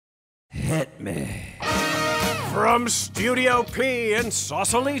Hit me. From Studio P in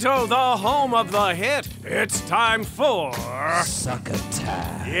Sausalito, the home of the hit, it's time for...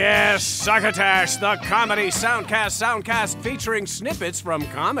 Succotash. Yes, Succotash, the Comedy Soundcast Soundcast featuring snippets from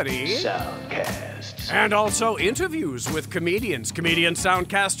comedy... Soundcasts. And also interviews with comedians, comedian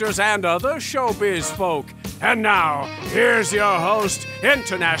soundcasters, and other showbiz folk. And now, here's your host,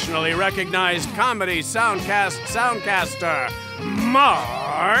 internationally recognized Comedy Soundcast Soundcaster,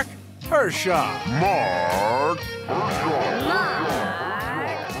 Marc Hershon. Marc Hershon.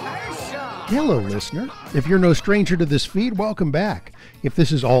 Hello, listener. If you're no stranger to this feed, welcome back. If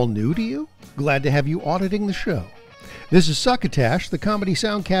this is all new to you, glad to have you auditing the show. This is Succotash, the Comedy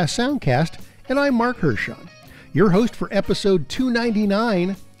Soundcast Soundcast, and I'm Marc Hershon, your host for episode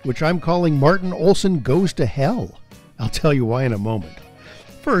 299, which I'm calling Martin Olson Goes to Hell. I'll tell you why in a moment.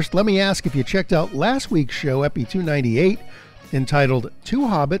 First, let me ask if you checked out last week's show, Epi299, entitled Two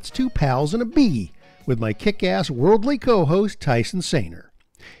Hobbits, Two Pals, and a Bee, with my kick-ass worldly co-host Tyson Sainer.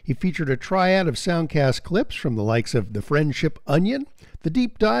 He featured a triad of Soundcast clips from the likes of The Friendship Onion, The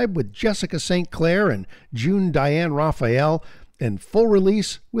Deep Dive with Jessica St. Clair and June Diane Raphael, and Full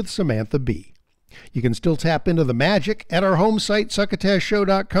Release with Samantha B. You can still tap into the magic at our home site,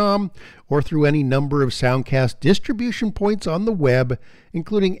 succotashshow.com, or through any number of Soundcast distribution points on the web,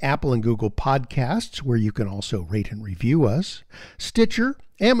 including Apple and Google Podcasts, where you can also rate and review us, Stitcher,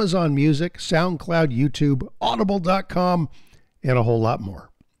 Amazon Music, SoundCloud, YouTube, Audible.com, and a whole lot more.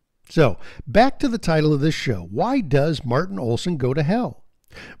 So, back to the title of this show. Why does Martin Olson go to hell?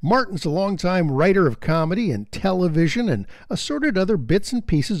 Martin's a longtime writer of comedy and television and assorted other bits and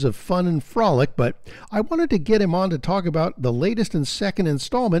pieces of fun and frolic, but I wanted to get him on to talk about the latest and second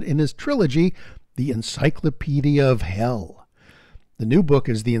installment in his trilogy, The Encyclopedia of Hell. The new book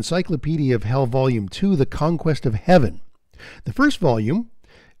is The Encyclopedia of Hell Volume 2, The Conquest of Heaven. The first volume,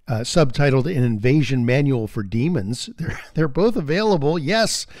 subtitled An Invasion Manual for Demons, they're both available.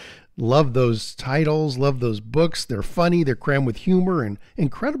 Yes, love those titles, love those books. They're funny, they're crammed with humor and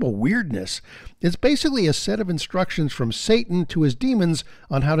incredible weirdness. It's basically a set of instructions from Satan to his demons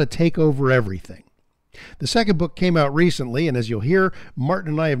on how to take over everything. The second book came out recently, and as you'll hear,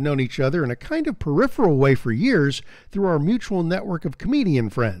 Martin and I have known each other in a kind of peripheral way for years through our mutual network of comedian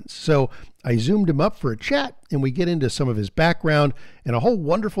friends. So I zoomed him up for a chat, and we get into some of his background and a whole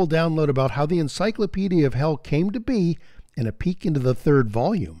wonderful download about how the Encyclopedia of Hell came to be, and a peek into the third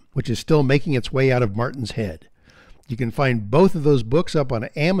volume, which is still making its way out of Martin's head. You can find both of those books up on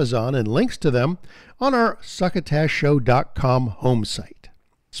Amazon and links to them on our succotashshow.com home site.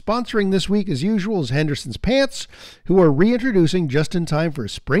 Sponsoring this week, as usual, is Henderson's Pants, who are reintroducing just in time for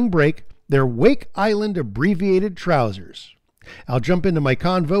spring break their Wake Island abbreviated trousers. I'll jump into my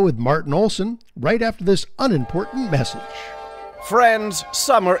convo with Martin Olson right after this unimportant message. Friends,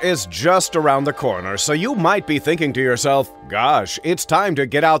 summer is just around the corner, so you might be thinking to yourself, gosh, it's time to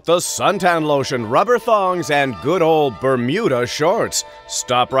get out the suntan lotion, rubber thongs, and good old Bermuda shorts.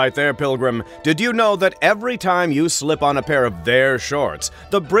 Stop right there, Pilgrim. Did you know that every time you slip on a pair of their shorts,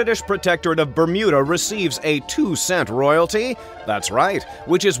 the British Protectorate of Bermuda receives a 2-cent royalty? That's right,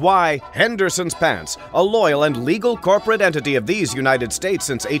 which is why Henderson's Pants, a loyal and legal corporate entity of these United States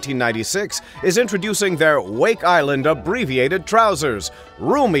since 1896, is introducing their Wake Island abbreviated trousers.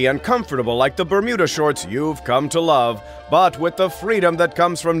 Roomy and comfortable like the Bermuda shorts you've come to love, but with the freedom that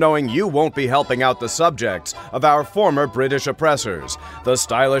comes from knowing you won't be helping out the subjects of our former British oppressors. The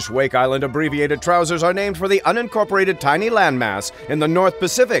stylish Wake Island abbreviated trousers are named for the unincorporated tiny landmass in the North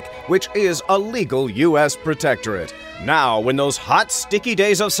Pacific, which is a legal U.S. protectorate. Now, when those hot, sticky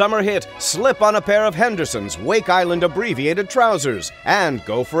days of summer hit, slip on a pair of Henderson's Wake Island abbreviated trousers and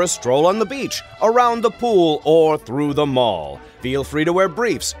go for a stroll on the beach, around the pool, or through the mall. Feel free to wear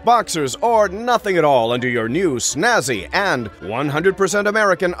briefs, boxers, or nothing at all under your new, snazzy, and 100%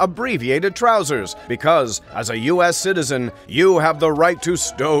 American abbreviated trousers, because, as a U.S. citizen, you have the right to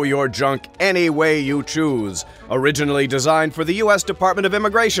stow your junk any way you choose. Originally designed for the U.S. Department of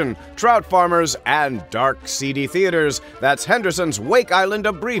Immigration, trout farmers, and dark, seedy theaters, that's Henderson's Wake Island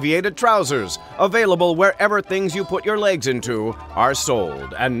abbreviated trousers, available wherever things you put your legs into are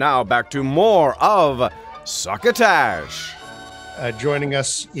sold. And now back to more of Succotash. Joining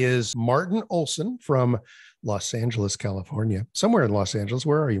us is Martin Olson from Los Angeles, California. Somewhere in Los Angeles.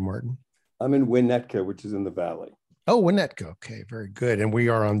 Where are you, Martin? I'm in Winnetka, which is in the valley. Oh, Winnetka. Okay, very good. And we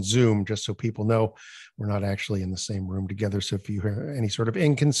are on Zoom, just so people know we're not actually in the same room together. So if you hear any sort of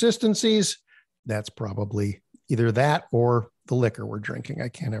inconsistencies, that's probably either that or the liquor we're drinking. I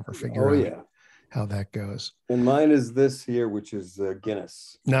can't ever figure out. Yeah. how that goes. And mine is this here, which is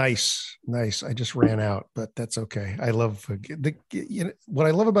Guinness. Nice. I just ran out, but that's okay. I love what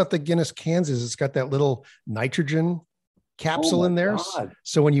I love about the Guinness cans is it's got that little nitrogen capsule in there. God.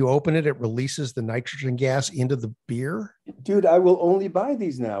 So when you open it, it releases the nitrogen gas into the beer. Dude, I will only buy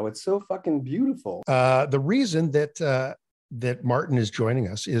these now. It's so fucking beautiful. The reason that Martin is joining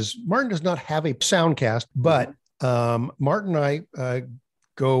us is Martin does not have a soundcast, but Martin and I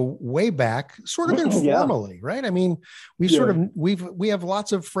go way back, sort of informally, right? I mean, we have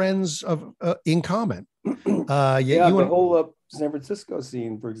lots of friends in common. The whole San Francisco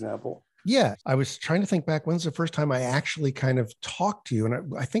scene, for example. Yeah, I was trying to think back. When's the first time I actually kind of talked to you?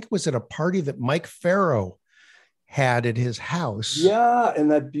 And I think it was at a party that Mike Farrow had at his house. Yeah,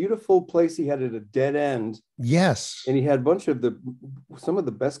 and that beautiful place he had at a dead end. Yes. And he had a bunch of some of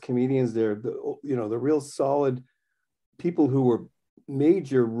the best comedians there, the real solid people who were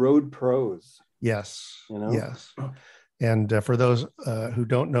major road pros. Yes. Yes. And for those who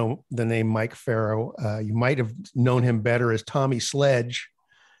don't know the name Mike Farrow, you might have known him better as Tommy Sledge,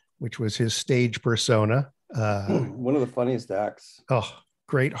 which was his stage persona. One of the funniest acts. Oh,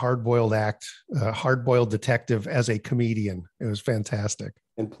 great hard-boiled act, hard-boiled detective as a comedian. It was fantastic.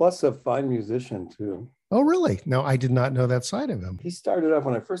 And plus a fine musician too. Oh, really? No, I did not know that side of him. He started off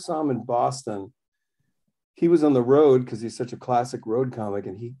when I first saw him in Boston. He was on the road because he's such a classic road comic,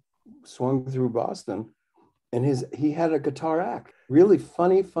 and he swung through Boston. And he had a guitar act, really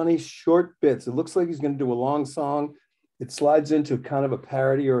funny, short bits. It looks like he's going to do a long song. It slides into kind of a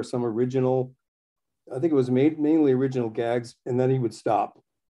parody or some original. I think it was mainly original gags, and then he would stop.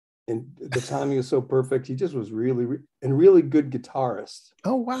 And the timing was so perfect. He just was really good guitarist.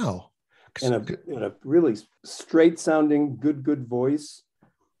 Oh, wow. And a really straight sounding, good voice.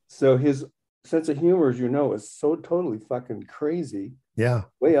 So his sense of humor, as you know, is so totally fucking crazy. Yeah.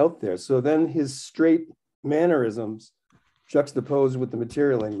 Way out there. So then his straight mannerisms juxtaposed with the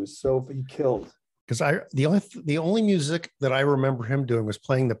material, and he killed. Because the only music that I remember him doing was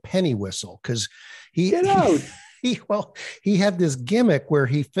playing the penny whistle, because he had this gimmick where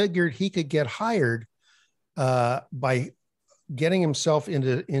he figured he could get hired by getting himself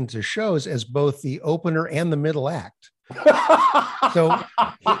into shows as both the opener and the middle act. So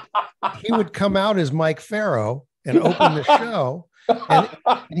he would come out as Mike Farrow and open the show, and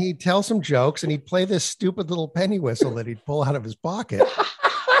he'd tell some jokes, and he'd play this stupid little penny whistle that he'd pull out of his pocket.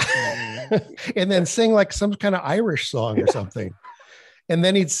 And then sing like some kind of Irish song or something. And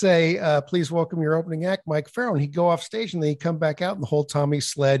then he'd say, please welcome your opening act, Mike Farrow. And he'd go off stage, and then he'd come back out in the whole Tommy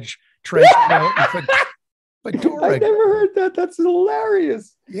Sledge trench coat and fedora. I never heard that. That's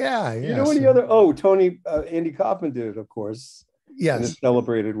hilarious. Yeah. You know any other? Tony, Andy Kaufman did it, of course. Yes. In a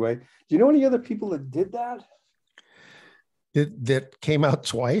celebrated way. Do you know any other people that did that? That came out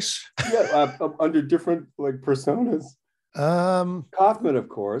twice? Yeah, under different personas. Kaufman, of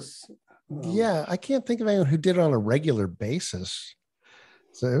course. Yeah, I can't think of anyone who did it on a regular basis.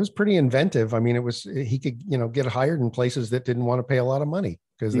 So it was pretty inventive. I mean, he could, get hired in places that didn't want to pay a lot of money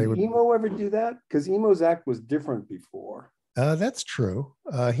because they would. Did Emo ever do that? Because Emo's act was different before. That's true.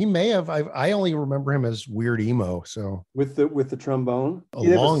 He may have. I only remember him as Weird Emo. So with the trombone, a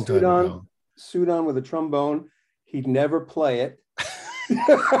long time ago. Suit on with a trombone. He'd never play it.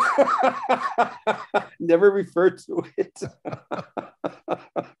 Never referred to it.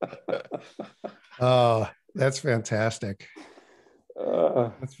 Oh, that's fantastic.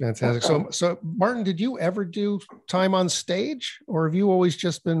 That's fantastic. So Martin, did you ever do time on stage, or have you always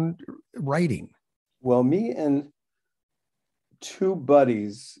just been writing? Well, me and two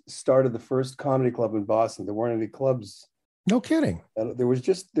buddies started the first comedy club in Boston. There weren't any clubs. No kidding. There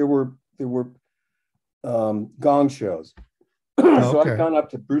were gong shows. So I've gone up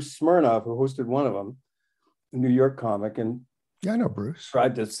to Bruce Smirnoff, who hosted one of them, a New York comic, and yeah, I know Bruce.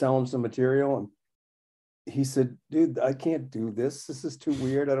 Tried to sell him some material, and he said, "Dude, I can't do this. This is too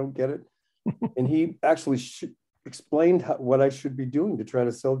weird. I don't get it." And he actually explained what I should be doing to try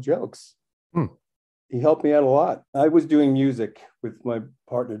to sell jokes. He helped me out a lot. I was doing music with my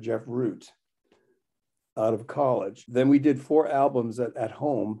partner Jeff Root out of college. Then we did 4 albums at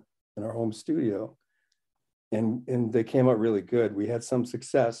home in our home studio. And they came out really good. We had some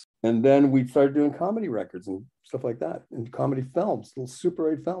success. And then we started doing comedy records and stuff like that, and comedy films, little Super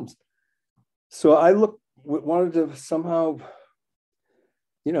 8 films. So I wanted to somehow,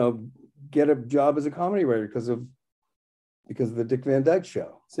 get a job as a comedy writer because of the Dick Van Dyke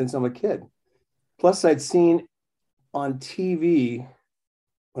Show since I'm a kid. Plus, I'd seen on TV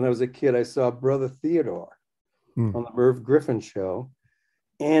when I was a kid, I saw Brother Theodore on the Merv Griffin Show,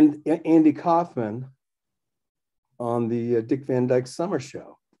 and Andy Kaufman on the Dick Van Dyke Summer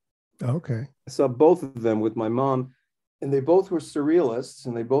Show. Okay. I saw both of them with my mom, and they both were surrealists,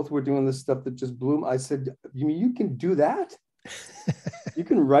 and they both were doing this stuff that just blew. I said, "You mean you can do that? You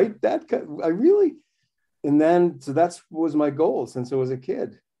can write that? I really?" And then, so that was my goal since I was a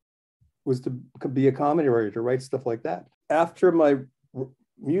kid, was to be a comedy writer, to write stuff like that. After my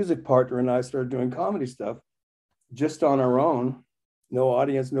music partner and I started doing comedy stuff, just on our own, no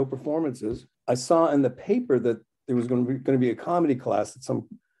audience, no performances, I saw in the paper that there was going to be a comedy class at some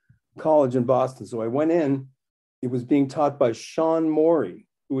college in Boston. So I went in. It was being taught by Sean Morey,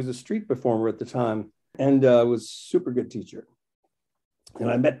 who was a street performer at the time, and was a super good teacher. And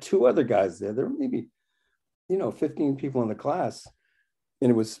I met two other guys there. There were maybe 15 people in the class,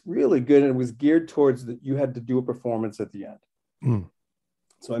 and it was really good. And it was geared towards that you had to do a performance at the end. Mm.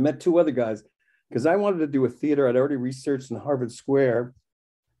 So I met two other guys because I wanted to do a theater. I'd already researched in Harvard Square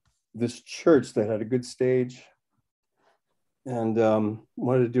this church that had a good stage, and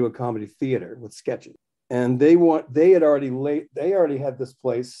wanted to do a comedy theater with sketches. And they already had this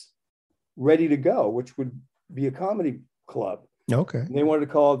place ready to go, which would be a comedy club. Okay. And they wanted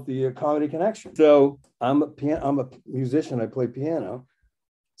to call it the Comedy Connection. So I'm a musician. I play piano.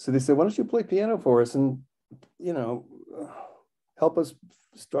 So they said, "Why don't you play piano for us and help us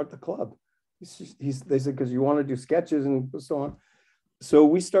start the club?" They said, "Because you want to do sketches and so on." So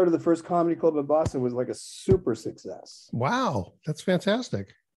we started the first comedy club in Boston. It was like a super success. Wow, that's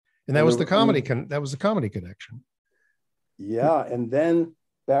fantastic. And that was the comedy connection. Yeah, and then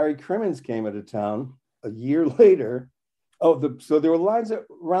Barry Crimmins came into town a year later. So there were lines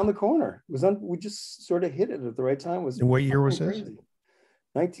around the corner. We just sort of hit it at the right time. And what year was this?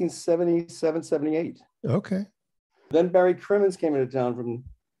 1977, 78. Okay. Then Barry Crimmins came into town from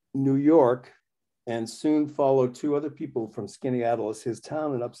New York, and soon followed two other people from Skinny Atlas, his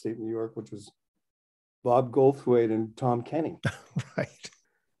town in upstate New York, which was Bob Goldthwait and Tom Kenny. Right.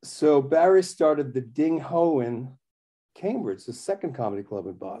 So Barry started the Ding Ho in Cambridge, the second comedy club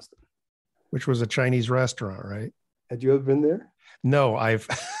in Boston. Which was a Chinese restaurant, right? Had you ever been there? No, I've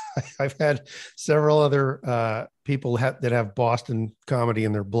had several other people that have Boston comedy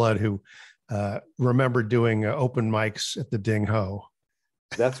in their blood who remember doing open mics at the Ding Ho.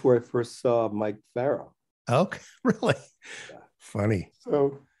 That's where I first saw Mike Farrow. Okay, really? Yeah. Funny.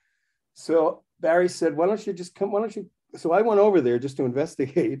 So Barry said, "Why don't you just come? Why don't you?" So I went over there just to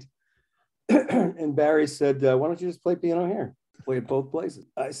investigate, and Barry said, "Why don't you just play piano here? Play at both places."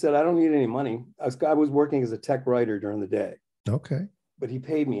 I said, "I don't need any money." I was working as a tech writer during the day. Okay. But he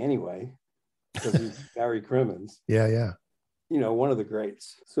paid me anyway because he's Barry Crimmins. Yeah. One of the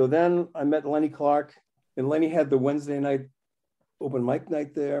greats. So then I met Lenny Clark, and Lenny had the Wednesday night open mic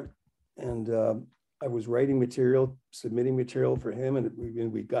night there. And I was writing material, submitting material for him, and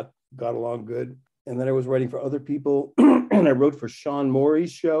we got along good. And then I was writing for other people, and I wrote for Sean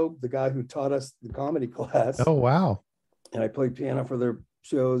Morey's show, the guy who taught us the comedy class. Oh, wow. And I played piano for their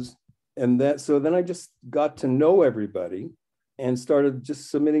shows. So then I just got to know everybody and started just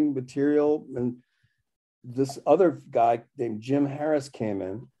submitting material. And this other guy named Jim Harris came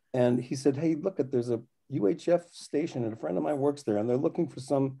in, and he said, "Hey, look, there's a UHF station, and a friend of mine works there, and they're looking for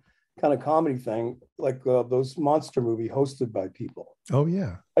some kind of comedy thing, like those monster movie hosted by people." Oh,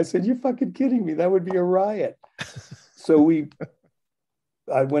 yeah. I said, "You're fucking kidding me. That would be a riot." So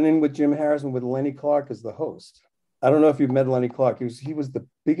I went in with Jim Harris and with Lenny Clark as the host. I don't know if you've met Lenny Clark. He was the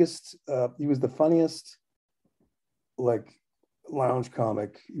biggest, he was the funniest, lounge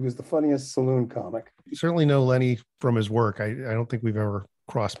comic. He was the funniest saloon comic. You certainly know Lenny from his work. I don't think we've ever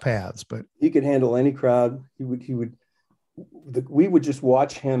crossed paths, but he could handle any crowd. We would just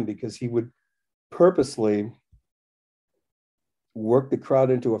watch him because he would purposely work the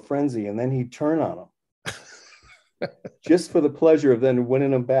crowd into a frenzy, and then he'd turn on them just for the pleasure of then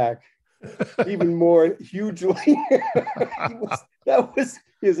winning them back even more hugely. That was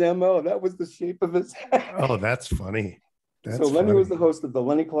his MO. That was the shape of his head. Oh, that's funny. So Lenny was the host of the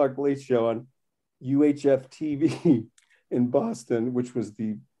Lenny Clark Late Show on UHF TV in Boston, which was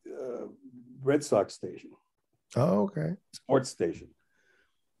the Red Sox station. Oh, okay. Sports station.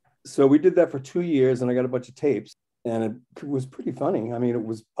 So we did that for 2 years, and I got a bunch of tapes, and it was pretty funny. I mean, it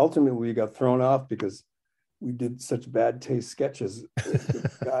was ultimately we got thrown off because we did such bad taste sketches.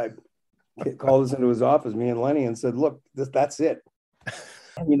 The guy called us into his office, me and Lenny, and said, "Look, that's it."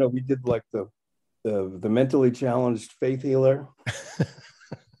 We did like the mentally challenged faith healer,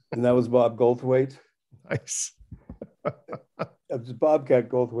 and that was Bob Goldthwait. Nice. It was Bobcat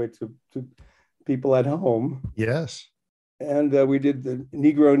Goldthwait to people at home. Yes. And we did the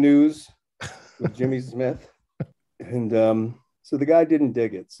Negro News with Jimmy Smith. And so the guy didn't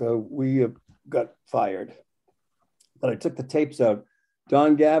dig it. So we got fired. But I took the tapes out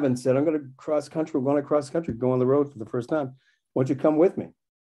Don Gavin said, I'm going to cross country. We're going to cross country, go on the road for the first time. Why don't you come with me?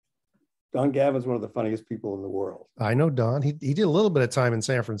 Don Gavin's one of the funniest people in the world. I know Don. He did a little bit of time in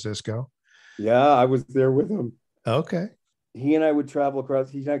San Francisco. Yeah, I was there with him. Okay. He and I would travel across.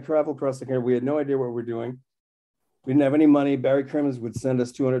 He and I travel across the country. We had no idea what we were doing. We didn't have any money. Barry Crimmins would send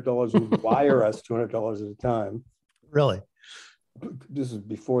us $200 and wire us $200 at a time. Really? This is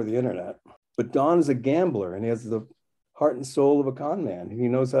before the internet. But Don is a gambler, and he has the heart and soul of a con man. He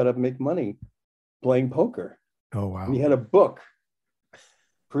knows how to make money playing poker. Oh, wow. And he had a book.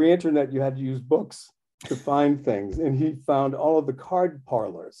 Pre-internet, you had to use books to find things. And he found all of the card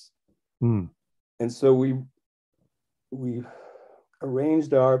parlors. Hmm. And so we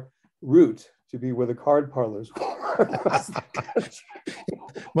arranged our route to be where the card parlors were across the country.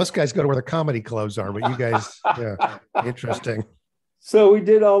 Most guys go to where the comedy clubs are, but you guys, yeah, interesting. So we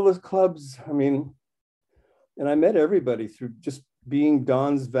did all those clubs. I mean, and I met everybody through just being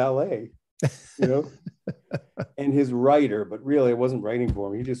Don's valet, you know, and his writer. But really, I wasn't writing for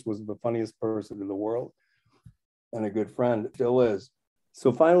him. He just was the funniest person in the world and a good friend, still is.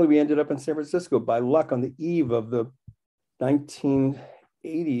 So finally, we ended up in San Francisco by luck on the eve of the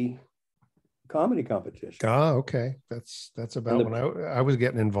 1980 comedy competition. Oh, okay. That's about when I was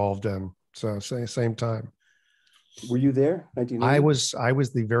getting involved in. So same time. Were you there? 1980? I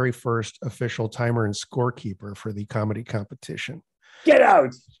was the very first official timer and scorekeeper for the comedy competition. Get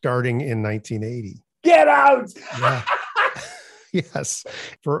out! Starting in 1980. Get out! Yeah. Yes.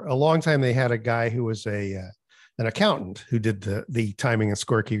 For a long time, they had a guy who was an accountant who did the timing and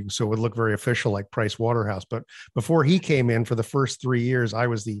scorekeeping, so it would look very official, like Price Waterhouse. But before he came in, for the first 3 years, I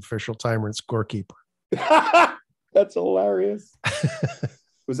was the official timer and scorekeeper. That's hilarious.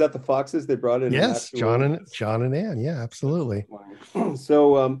 Was that the Foxes they brought in? Yes, John and Ann. Yeah, absolutely.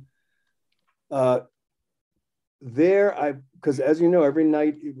 So because as you know, every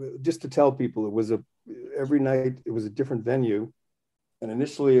night, just to tell people, every night it was a different venue, and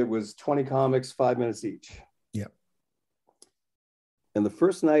initially it was 20 comics, 5 minutes each. Yep. And the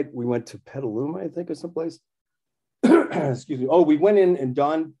first night we went to Petaluma, I think, or someplace. Excuse me. Oh, we went in and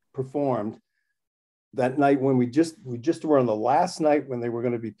Don performed that night when we just were on the last night when they were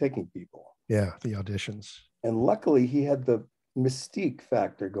going to be picking people. Yeah, the auditions. And luckily he had the mystique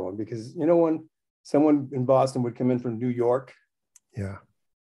factor going, because you know when someone in Boston would come in from New York, yeah,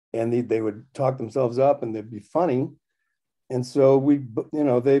 and they would talk themselves up and they'd be funny, and so Bill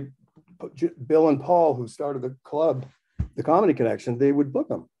and Paul, who started the club, the Comedy Connection, they would book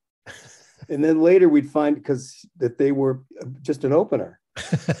them, and then later we'd find that they were just an opener.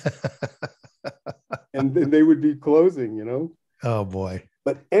 And then they would be closing, you know. Oh boy!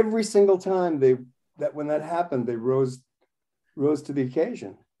 But every single time when that happened, they rose to the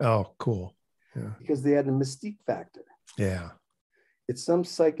occasion. Oh, cool! Yeah, because they had a mystique factor. Yeah, it's some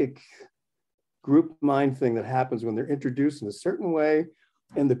psychic group mind thing that happens when they're introduced in a certain way,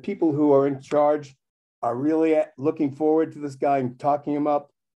 and the people who are in charge are really looking forward to this guy and talking him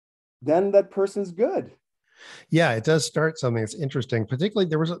up. Then that person's good. Yeah, it does start something that's interesting. Particularly,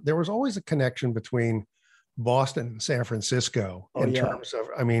 there was always a connection between Boston and San Francisco in terms of,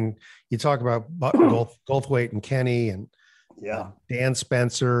 I mean, you talk about Goldthwait and Kenny and Dan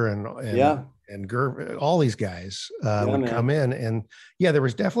Spencer and Gerv, all these guys would come in, and there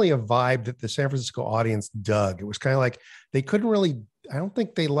was definitely a vibe that the San Francisco audience dug. It was kind of like they couldn't really, I don't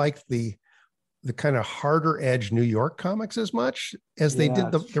think they liked the kind of harder edge New York comics as much as they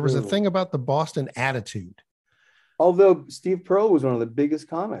did. There was a thing about the Boston attitude. Although Steve Pearl was one of the biggest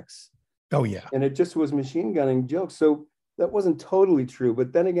comics. Oh yeah. And it just was machine gunning jokes. So that wasn't totally true.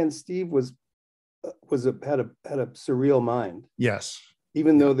 But then again, Steve had a surreal mind. Yes.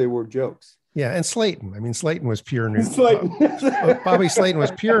 Even though they were jokes. Yeah. And Slayton. I mean, Slayton was pure New York. Bobby Slayton was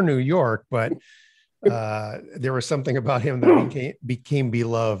pure New York, but there was something about him that became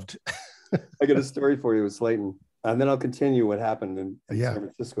beloved. I got a story for you with Slayton. And then I'll continue what happened in San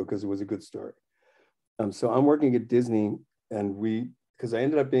Francisco, because it was a good story. So I'm working at Disney, and because I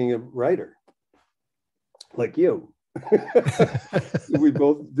ended up being a writer, like you. We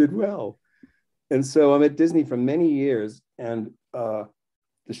both did well. And so I'm at Disney for many years, and the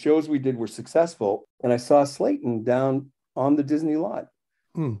shows we did were successful. And I saw Slayton down on the Disney lot.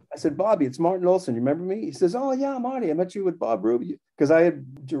 I said, Bobby, it's Martin Olson. You remember me? He says, oh, yeah, Marty, I met you with Bob Ruby. Because I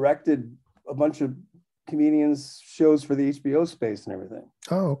had directed a bunch of comedians' shows for the HBO space and everything.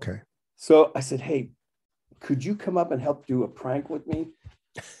 Oh, okay. So I said, hey, could you come up and help do a prank with me?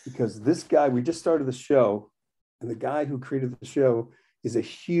 Because this guy, we just started the show, and the guy who created the show is a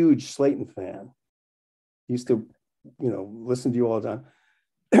huge Slayton fan. He used to, listen to you all the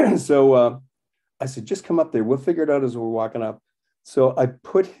time. So I said, just come up there. We'll figure it out as we're walking up. So I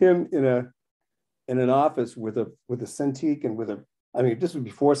put him in an office with a Cintiq and this was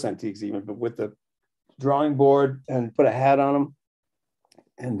before Cintiqs even, but with the drawing board, and put a hat on him.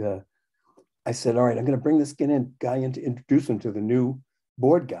 And I said, all right, I'm going to bring this guy in to introduce him to the new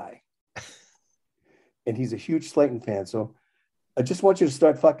board guy. And he's a huge Slayton fan. So I just want you to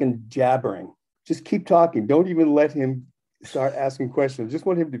start fucking jabbering. Just keep talking. Don't even let him start asking questions. Just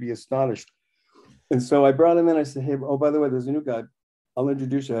want him to be astonished. And so I brought him in. I said, hey, oh, by the way, there's a new guy. I'll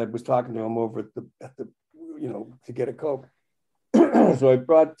introduce you. I was talking to him over at the to get a Coke. So I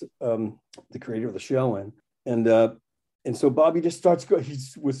brought the creator of the show in, and so Bobby just starts going. He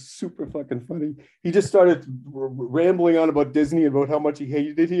was super fucking funny. He just started rambling on about Disney and about how much he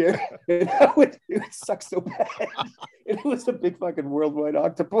hated it here, and how it sucks so bad. And it was a big fucking worldwide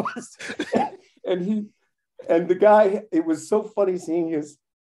octopus. And the guy, it was so funny seeing his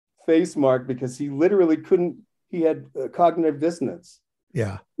face, Mark, because he literally couldn't. He had cognitive dissonance.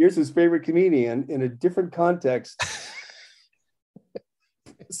 Yeah. Here's his favorite comedian in a different context,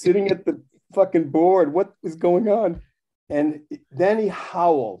 sitting at the fucking board. What is going on? And then he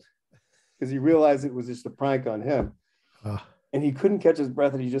howled because he realized it was just a prank on him. And he couldn't catch his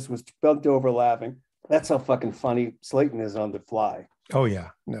breath, and he just was bent over laughing. That's how fucking funny Slayton is on the fly. Oh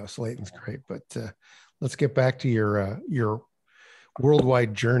yeah, no, Slayton's great. But let's get back to your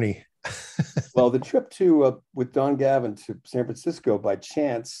worldwide journey. Well, the trip with Don Gavin to San Francisco by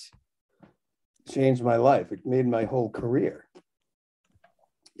chance changed my life. It made my whole career,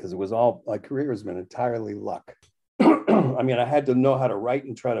 because it was all, my career has been entirely luck. I mean, I had to know how to write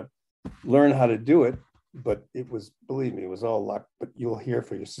and try to learn how to do it, but it was, believe me, it was all luck, but you'll hear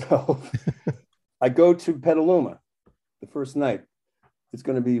for yourself. I go to Petaluma the first night. It's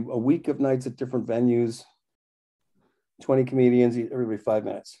going to be a week of nights at different venues, 20 comedians, everybody 5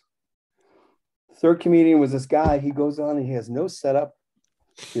 minutes. Third comedian was this guy. He goes on and he has no setup.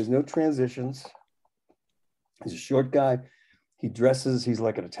 He has no transitions. He's a short guy. He's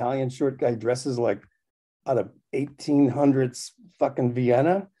like an Italian short guy. He dresses like out of 1800s fucking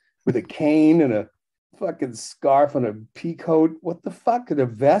Vienna with a cane and a fucking scarf and a pea coat. What the fuck? And a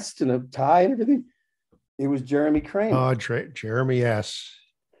vest and a tie and everything. It was Jeremy Crane. Oh, Jeremy, yes.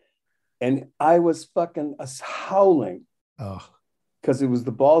 And I was fucking howling. Oh. Because it was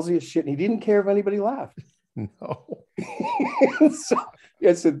the ballsiest shit. And he didn't care if anybody laughed. No. So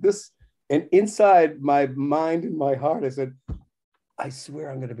I said this, and inside my mind and my heart, I said, I swear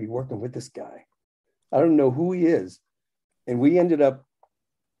I'm going to be working with this guy. I don't know who he is. And we ended up,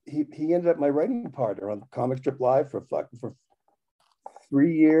 he ended up my writing partner on Comic Strip Live for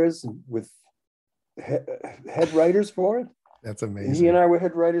 3 years with head writers for it. That's amazing. And he and I were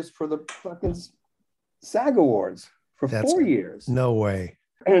head writers for the fucking SAG Awards for 4 years. No way.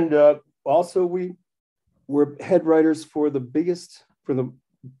 And also we were head writers for the biggest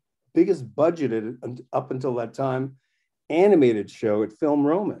budgeted up until that time animated show at Film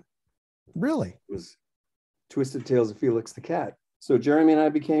Roman. Really? It was Twisted Tales of Felix the Cat. So Jeremy and I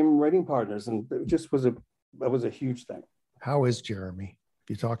became writing partners, and it just was a huge thing. How is Jeremy?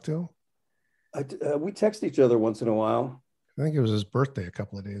 You talk to him? We text each other once in a while. I think it was his birthday a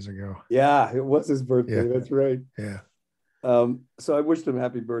couple of days ago. Yeah, it was his birthday. Yeah. That's right. Yeah. So I wished him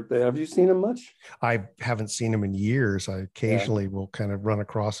happy birthday. Have you seen him much? I haven't seen him in years. I occasionally will kind of run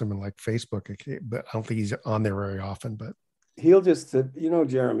across him in like Facebook, but I don't think he's on there very often. But he'll just,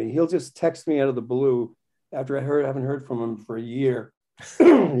 Jeremy, he'll just text me out of the blue after I haven't heard from him for a year.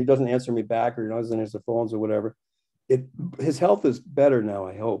 He doesn't answer me back, or doesn't answer phones or whatever. His health is better now,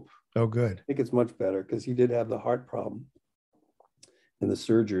 I hope. Oh, good. I think it's much better, because he did have the heart problem and the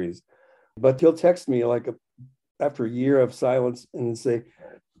surgeries. But he'll text me like after a year of silence and say,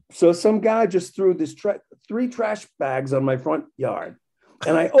 so some guy just threw this 3 trash bags on my front yard,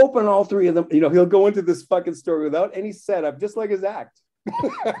 and I open all 3 of them. He'll go into this fucking story without any setup, just like his act.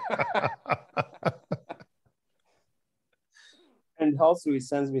 And also he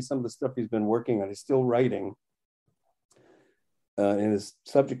sends me some of the stuff he's been working on. He's still writing. And his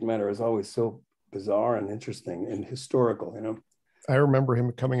subject matter is always so bizarre and interesting and historical, I remember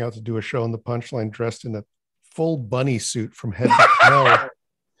him coming out to do a show in the Punchline dressed in a full bunny suit from head to toe.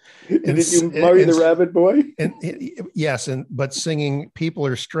 Did you marry the rabbit boy? Yes, but singing "People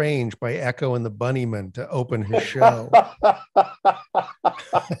Are Strange" by Echo and the Bunnymen to open his show.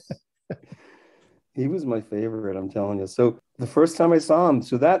 He was my favorite, I'm telling you. So the first time I saw him,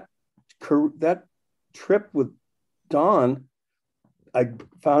 so that trip with Don, I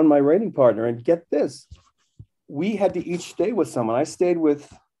found my writing partner, and get this, we had to each stay with someone. I stayed with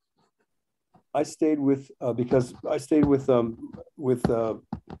Kevin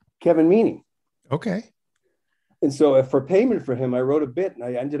Meaney. Okay. And so for payment for him, I wrote a bit, and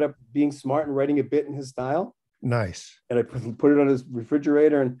I ended up being smart and writing a bit in his style. Nice. And I put it on his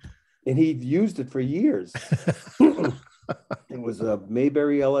refrigerator, and he used it for years. It was a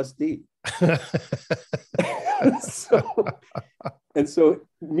Mayberry LSD. so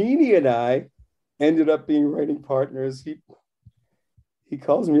Meanie and I ended up being writing partners. He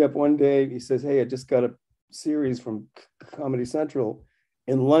calls me up one day. He says, "Hey, I just got a series from Comedy Central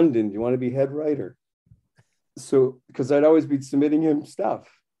in London. Do you want to be head writer?" So, because I'd always be submitting him stuff.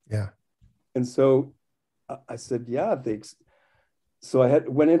 Yeah. And so I said, "Yeah, thanks." So I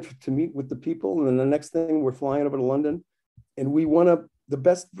went in to meet with the people, and then the next thing we're flying over to London, and we won the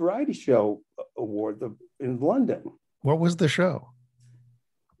best variety show award in London. What was the show?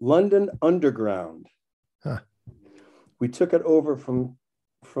 London Underground. Huh. We took it over from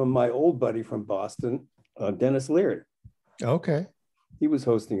my old buddy from Boston, Dennis Leary. Okay. He was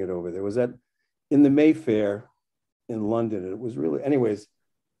hosting it over there. It was in the Mayfair in London. And it was really, anyways,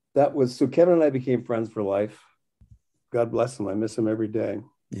 so Kevin and I became friends for life. God bless him. I miss him every day.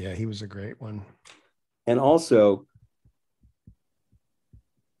 Yeah, he was a great one. And also,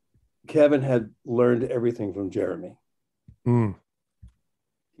 Kevin had learned everything from Jeremy. Mm.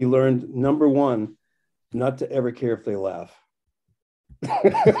 He learned, number one, not to ever care if they laugh.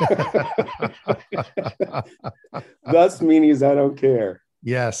 Thus means I don't care.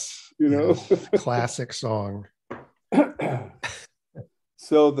 Yes. You know? Yes. Classic song.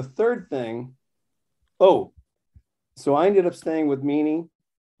 So the third thing, so I ended up staying with Meanie.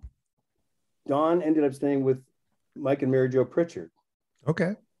 Don ended up staying with Mike and Mary Jo Pritchard.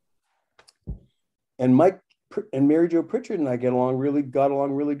 Okay. And Mike and Mary Jo Pritchard and I got along really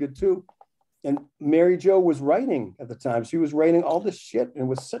good too. And Mary Jo was writing at the time. She was writing all this shit and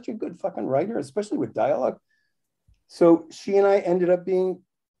was such a good fucking writer, especially with dialogue. So she and I ended up being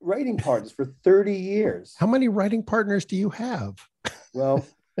writing partners for 30 years. How many writing partners do you have? Well,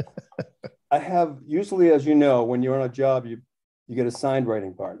 I have, usually, as you know, when you're on a job, you get assigned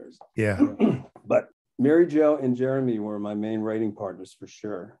writing partners. Yeah. But Mary Jo and Jeremy were my main writing partners for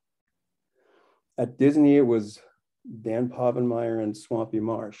sure. At Disney, it was Dan Povenmire and Swampy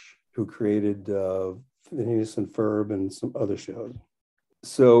Marsh, who created Phineas and Ferb and some other shows.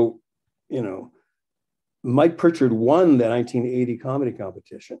 So, you know, Mike Pritchard won the 1980 comedy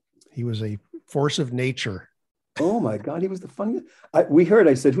competition. He was a force of nature. Oh my God, he was the funniest. I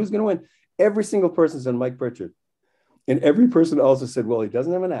said, who's going to win? Every single person said Mike Pritchard. And every person also said, well, he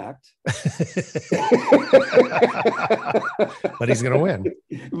doesn't have an act. But he's going to win.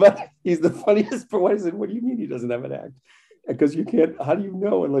 But he's the funniest. For what I said, what do you mean he doesn't have an act? Because you can't, how do you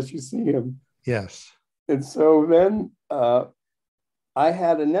know unless you see him? Yes. And so then I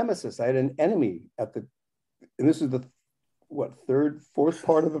had a nemesis. I had an enemy and this is the, fourth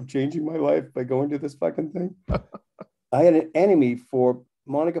part of changing my life by going to this fucking thing. I had an enemy for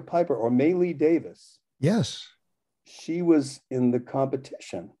Monica Piper or May Lee Davis. Yes. She was in the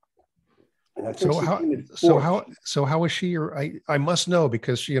competition. And I think how was she? I must know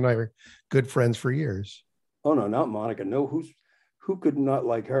because she and I are good friends for years. Oh no, not Monica. No, who could not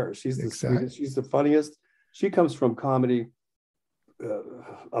like her? She's the sweetest. She's the funniest. She comes from comedy,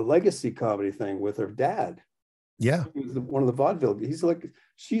 a legacy comedy thing with her dad. Yeah, he was one of the vaudeville. He's like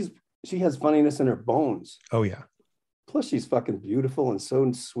she has funniness in her bones. Oh yeah. Plus, she's fucking beautiful and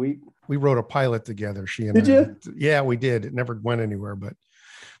so sweet. We wrote a pilot together. She and did you? Yeah, we did. It never went anywhere, but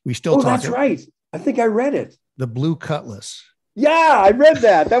we still talk. That's right. I think I read it. The Blue Cutlass. Yeah, I read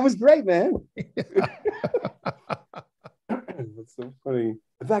that. That was great, man. That's so funny.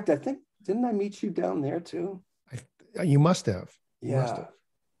 In fact, I think, didn't I meet you down there too? You must have. Yeah.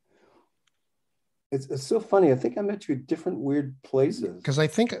 It's so funny. I think I met you at different weird places. Because I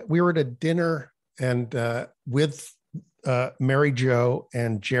think we were at a dinner and with Mary Jo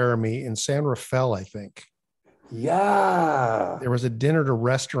and Jeremy in San Rafael, I think. Yeah. There was a dinner at a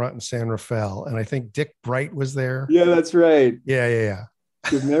restaurant in San Rafael, and I think Dick Bright was there. Yeah, that's right. Yeah.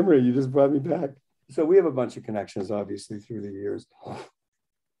 Good memory. You just brought me back. So we have a bunch of connections, obviously, through the years.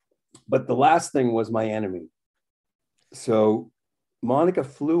 But the last thing was my enemy. So Monica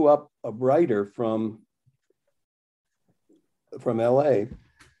flew up a writer from LA,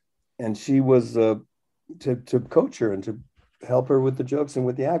 and she was to coach her and to help her with the jokes and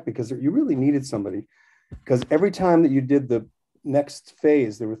with the act, because you really needed somebody. Because every time that you did the next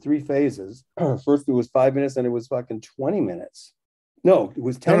phase, there were 3 phases. First it was 5 minutes, and it was fucking 20 minutes. No, it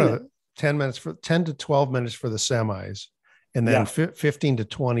was 10 minutes. 10 minutes for 10 to 12 minutes for the semis, and then 15 to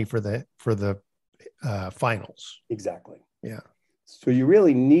 20 for the finals. Exactly. Yeah. So you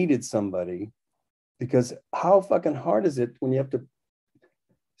really needed somebody, because how fucking hard is it when you have to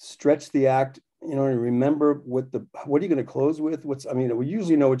stretch the act remember what are you going to close with? We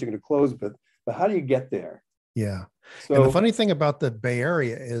usually know what you're going to close with, but how do you get there? Yeah. So, and the funny thing about the Bay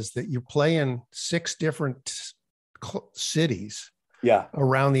Area is that you're playing 6 different cities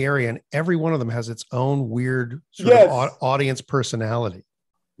around the area, and every one of them has its own weird sort of audience personality.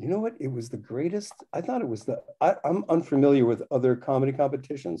 You know what? It was the greatest. I thought it was I'm unfamiliar with other comedy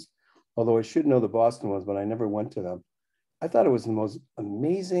competitions, although I should know the Boston ones, but I never went to them. I thought it was the most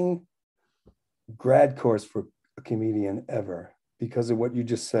amazing grad course for a comedian ever because of what you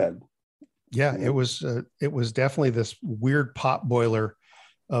just said. Yeah, it was definitely this weird pot boiler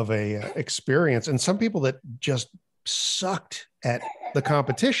of a experience. And some people that just sucked at the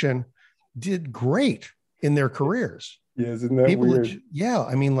competition did great in their careers. Yeah, isn't that weird?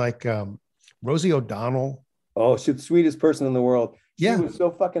 I mean, like Rosie O'Donnell. Oh, she's the sweetest person in the world. She Yeah. was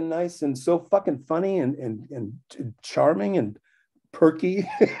so fucking nice and so fucking funny and charming and perky.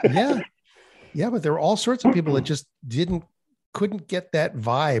 Yeah, but there were all sorts of people that just couldn't get that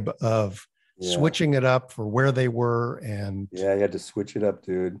vibe of switching it up for where they were. And yeah, you had to switch it up,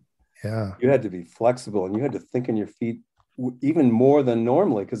 dude. Yeah. You had to be flexible and you had to think on your feet even more than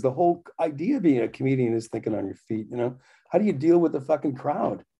normally, because the whole idea of being a comedian is thinking on your feet. How do you deal with the fucking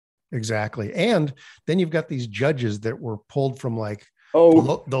crowd? Exactly. And then you've got these judges that were pulled from like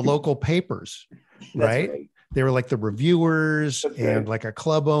the local papers, right? They were like the reviewers and like a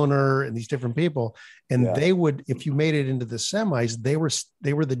club owner and these different people. And they would, if you made it into the semis,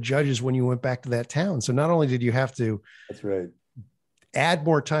 they were the judges when you went back to that town. So not only did you have to add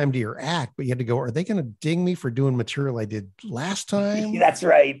more time to your act, but you had to go, are they going to ding me for doing material I did last time? That's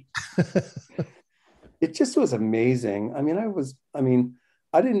right. It just was amazing.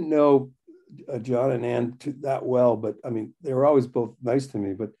 I didn't know John and Ann that well, but they were always both nice to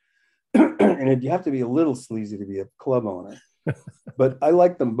me, but and you have to be a little sleazy to be a club owner, but I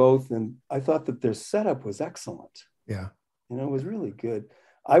liked them both. And I thought that their setup was excellent. Yeah. It was really good.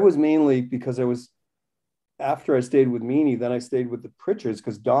 I was mainly because after I stayed with Meanie, then I stayed with the Pritchards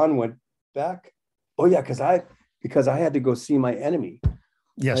because Don went back. Oh yeah. Because I had to go see my enemy.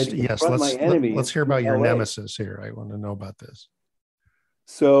 Yes. Let's hear about your nemesis here. I want to know about this.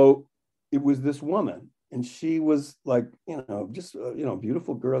 So it was this woman, and she was like, just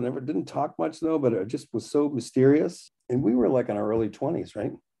beautiful girl. Didn't talk much though, but it just was so mysterious. And we were like in our early 20s,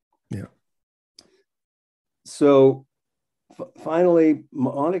 right? Yeah. So finally,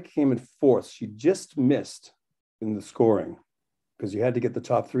 Monica came in 4th. She just missed in the scoring because you had to get the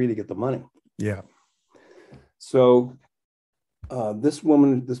top 3 to get the money. Yeah. So this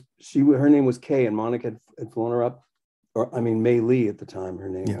woman, her name was Kay, and Monica had flown her up, May Lee at the time, her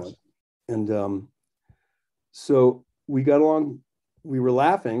name was. And so we got along, we were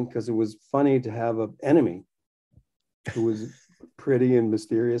laughing because it was funny to have an enemy who was pretty and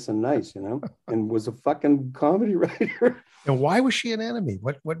mysterious and nice, and was a fucking comedy writer. And why was she an enemy?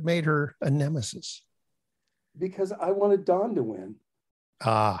 What made her a nemesis? Because I wanted Don to win.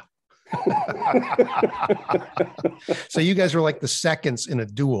 Ah. So you guys were like the seconds in a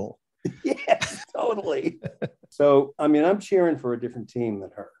duel. Yes, totally. So, I'm cheering for a different team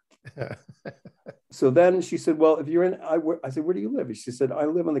than her. So then she said, well, if you're in, I said, where do you live? She said, I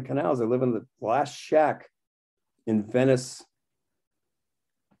live on the canals. I live in the last shack in Venice.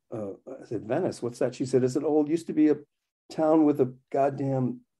 I said, Venice, what's that? She said, it's used to be a town with a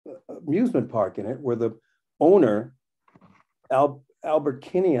goddamn amusement park in it, where the owner, Albert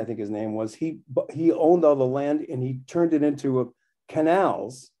Kinney, I think his name was, he owned all the land and he turned it into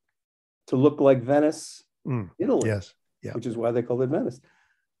canals to look like Venice, Italy. Yes. Yeah. Which is why they called it Venice.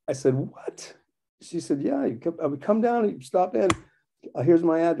 I said, what? She said, yeah, I would come down and stop in. Here's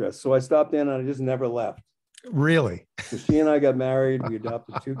my address. So I stopped in and I just never left. Really? So she and I got married. We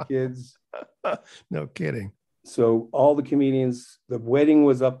adopted 2 kids. No kidding. So all the comedians, the wedding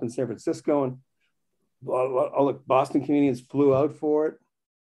was up in San Francisco, and all the Boston comedians flew out for it.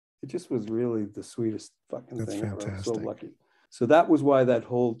 It just was really the sweetest fucking thing ever. I'm so lucky. So that was why that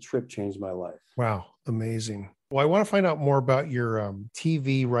whole trip changed my life. Wow. Amazing. Well, I want to find out more about your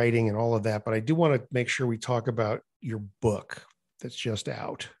TV writing and all of that, but I do want to make sure we talk about your book that's just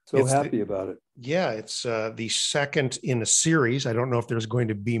out. It's happy about it. Yeah, it's the second in a series. I don't know if there's going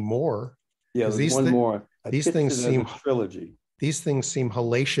to be more. Yeah, there's one more. These things seem a trilogy. These things seem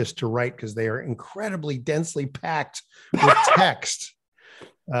hellacious to write because they are incredibly densely packed with text.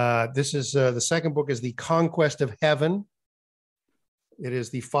 This is the second book is the Conquest of Heaven. It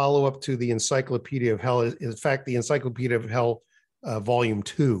is the follow-up to the Encyclopedia of Hell. In fact, the Encyclopedia of Hell, Volume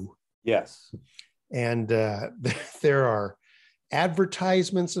 2. Yes. And there are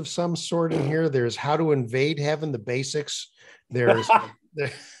advertisements of some sort in here. There's how to invade heaven, the basics. There's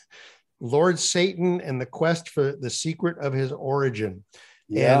Lord Satan and the Quest for the Secret of His Origin.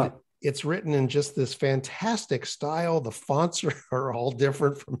 Yeah. And it's written in just this fantastic style. The fonts are all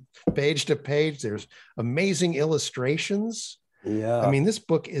different from page to page. There's amazing illustrations. Yeah. I mean, this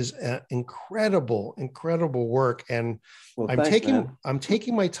book is an incredible work. And Well, I'm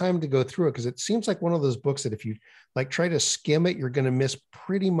taking my time to go through it because it seems like one of those books that if you like try to skim it, you're going to miss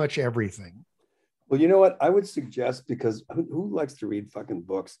pretty much everything. Well, you know what? I would suggest, because who likes to read fucking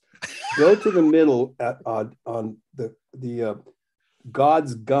books? Go to the middle on the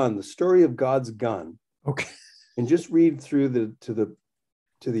God's Gun, the story of God's gun. Okay. And just read through to the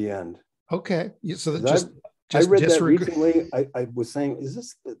end. Okay. So that just I read that recently. I was saying, is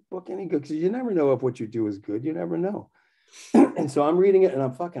this book any good? Because you never know if what you do is good. You never know. And so I'm reading it and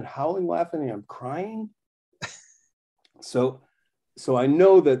I'm fucking howling, laughing, and I'm crying. So I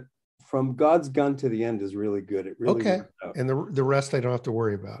know that from God's gun to the end is really good. It really okay. And the rest I don't have to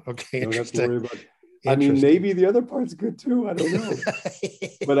worry about. Okay. Don't have to worry about it. I mean, maybe the other part's good too. I don't know.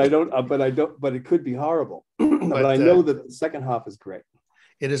 But it could be horrible. but I know that the second half is great.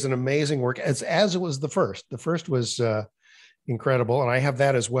 It is an amazing work, as it was the first. The first was incredible, and I have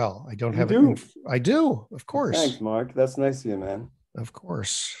that as well. I don't have it. I do, of course. Thanks, Mark. That's nice of you, man. Of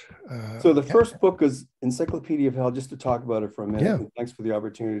course. So the first book is Encyclopedia of Hell. Just to talk about it for a minute. Yeah. And thanks for the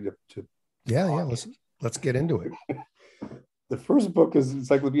opportunity to. Yeah. Let's get into it. The first book is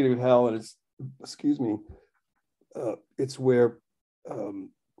Encyclopedia of Hell, and it's, excuse me, it's where. Pardon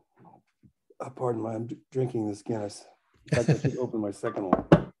my, I'm drinking this Guinness. In fact, I should open my second one.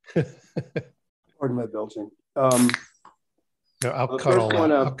 Pardon my belching. No, I'll cut all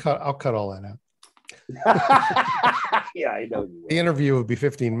that. I'll cut all that out. Yeah, I know. The interview would be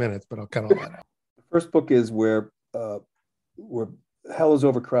 15 minutes, but I'll cut all that out. The first book is where hell is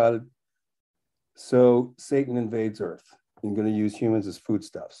overcrowded, so Satan invades Earth and going to use humans as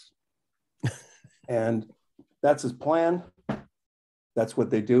foodstuffs. And that's his plan. That's what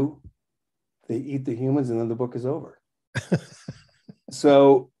they do. They eat the humans, and then the book is over.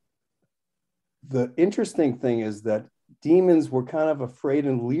 So the interesting thing is that demons were kind of afraid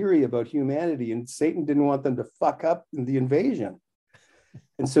and leery about humanity, and Satan didn't want them to fuck up the invasion.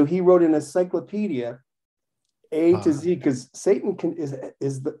 And so he wrote an encyclopedia, A to Z, because Satan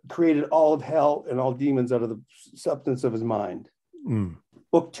created all of hell and all demons out of the substance of his mind.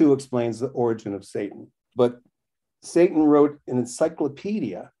 Book 2 explains the origin of Satan. But Satan wrote an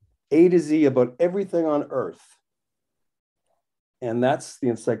encyclopedia, A to Z, about everything on earth. And that's the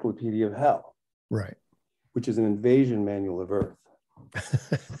Encyclopedia of Hell. Right. Which is an invasion manual of Earth.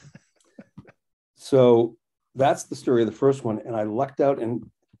 So that's the story of the first one. And I lucked out,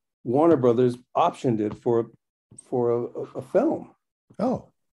 and Warner Brothers optioned it for a film. Oh.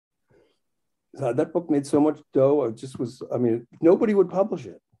 That book made so much dough. Nobody would publish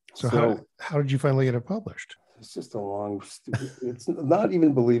it. So how did you finally get it published? It's just a long, it's not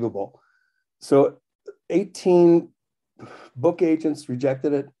even believable. So 18 book agents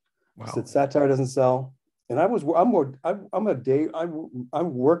rejected it. Wow. Said satire doesn't sell. And I'm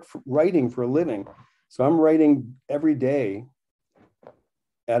writing for a living. So I'm writing every day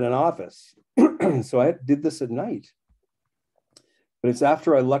at an office. So I did this at night. But it's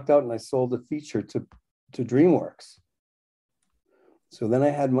after I lucked out and I sold a feature to DreamWorks. So then I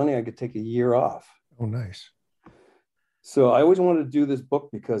had money, I could take a year off. Oh, nice. So I always wanted to do this book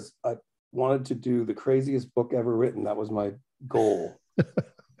because I wanted to do the craziest book ever written. That was my goal.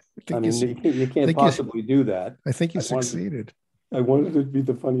 You can't possibly do that. I think you succeeded. I wanted it to be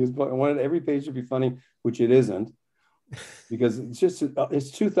the funniest book. I wanted every page to be funny, which it isn't, because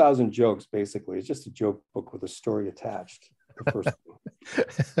it's 2,000 jokes, basically. It's just a joke book with a story attached. The first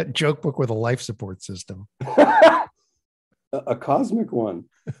A joke book with a life support system. A cosmic one.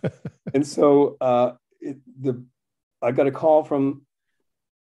 And so I got a call from,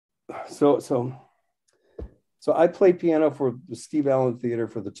 so I played piano for the Steve Allen Theater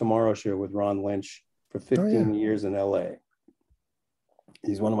for the Tomorrow Show with Ron Lynch for 15 years in LA.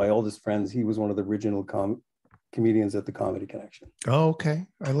 He's one of my oldest friends. He was one of the original comedians at the Comedy Connection. Oh, okay.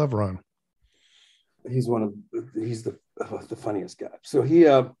 I love Ron. He's the funniest guy.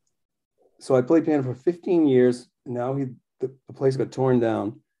 So so I played piano for 15 years. Now the place got torn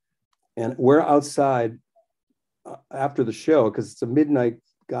down, and we're outside after the show because it's a midnight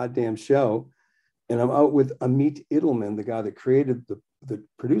goddamn show, and I'm out with Amit Edelman, the guy that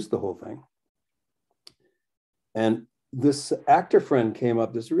produced the whole thing. And this actor friend came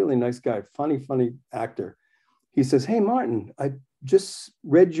up, this really nice guy, funny actor. He says, "Hey, Martin, I just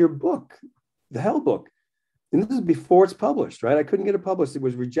read your book, the Hell book." And this is before it's published, right? I couldn't get it published. It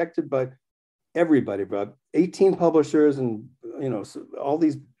was rejected by everybody, about 18 publishers and, so all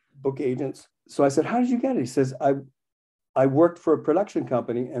these book agents. So I said, how did you get it? He says, I worked for a production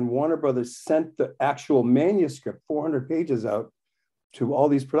company, and Warner Brothers sent the actual manuscript, 400 pages, out to all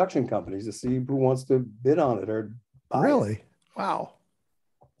these production companies to see who wants to bid on it or buy Really? it. Wow.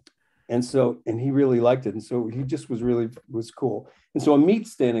 And he really liked it. And so he just was cool. And so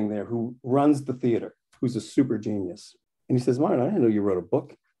Amit's standing there, who runs the theater, who's a super genius. And he says, Martin, I didn't know you wrote a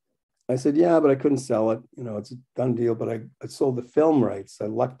book. I said, yeah, but I couldn't sell it. You know, it's a done deal, but I sold the film rights. I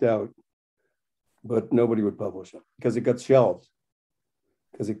lucked out, but nobody would publish it because it got shelved.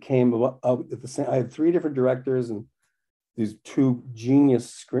 Because it came out at the same, I had 3 different directors and these 2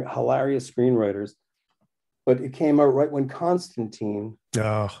 genius, hilarious screenwriters. But it came out right when Constantine came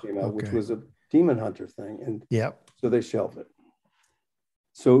out, which was a demon hunter thing. And so they shelved it.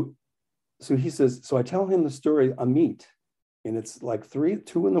 So he says, so I tell him the story, Amit, and it's like 2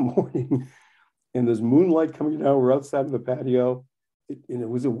 in the morning, and there's moonlight coming down. We're outside of the patio, and it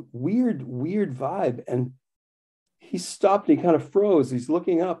was a weird vibe. And he stopped and he kind of froze. He's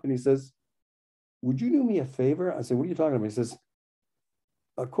looking up and he says, would you do me a favor? I said, what are you talking about? He says,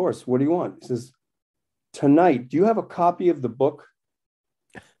 of course, what do you want? He says, tonight, do you have a copy of the book?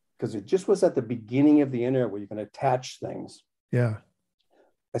 Because it just was at the beginning of the internet where you can attach things. Yeah.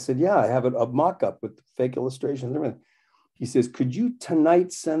 I said, yeah, I have a mock-up with fake illustrations and everything. He says, could you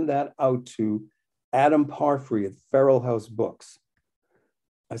tonight send that out to Adam Parfrey at Feral House Books?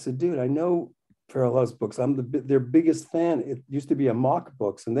 I said, dude, I know Feral House Books. I'm their biggest fan. It used to be a mock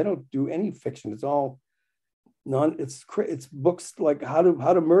books, and they don't do any fiction. It's all it's books like how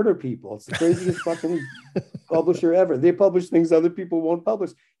to murder people. It's the craziest fucking publisher ever. They publish things other people won't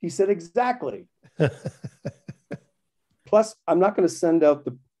publish. He said, exactly. Plus, I'm not going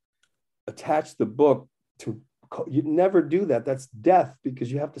to attach the book to, you'd never do that. That's death,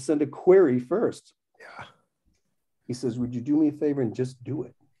 because you have to send a query first. Yeah. He says, would you do me a favor and just do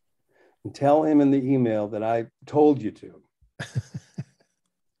it? And tell him in the email that I told you to.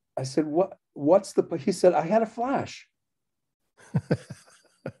 I said, he said, I had a flash.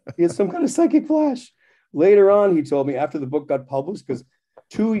 He had some kind of psychic flash. Later on, he told me, after the book got published, because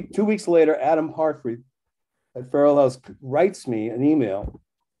two weeks later, Adam Parfrey at Feral House writes me an email,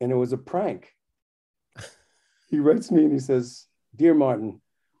 and it was a prank. He writes me and he says, dear Martin,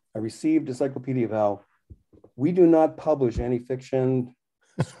 I received Encyclopedia of Hell. We do not publish any fiction,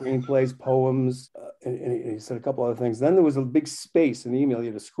 screenplays, poems, and he said a couple other things. Then there was a big space in the email. You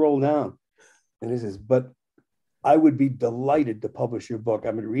had to scroll down. And he says, but I would be delighted to publish your book.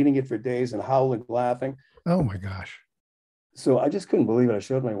 I've been reading it for days and howling, laughing. Oh my gosh. So I just couldn't believe it. I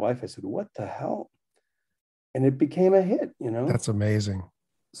showed my wife. I said, what the hell? And it became a hit, you know? That's amazing.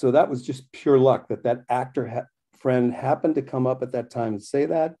 So that was just pure luck that actor friend happened to come up at that time and say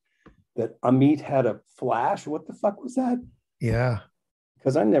that Amit had a flash. What the fuck was that? Yeah.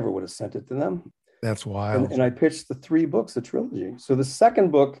 Because I never would have sent it to them. That's wild. And I pitched the 3 books, the trilogy. So the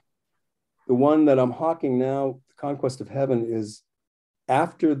second book, the one that I'm hawking now, The Conquest of Heaven, is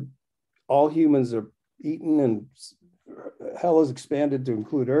after all humans are eaten and hell is expanded to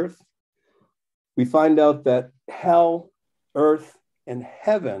include Earth. We find out that hell, Earth, and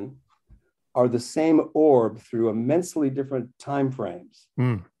heaven are the same orb through immensely different time frames.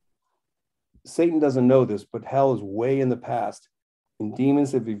 Satan doesn't know this, but hell is way in the past. And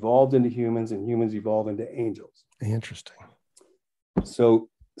demons have evolved into humans, and humans evolve into angels. Interesting. So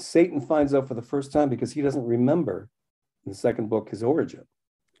Satan finds out for the first time, because he doesn't remember in the second book his origin.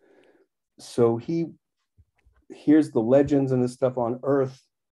 So he hears the legends and the stuff on Earth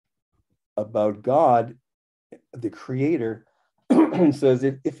about God, the creator, and says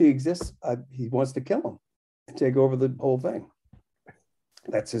if he exists, he wants to kill him and take over the whole thing.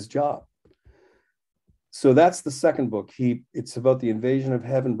 That's his job. So that's the second book. It's about the invasion of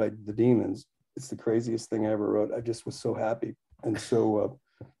heaven by the demons. It's the craziest thing I ever wrote. I just was so happy. And so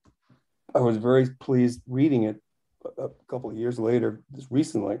I was very pleased reading it a couple of years later, just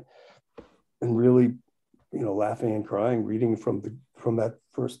recently, and really, laughing and crying, reading from that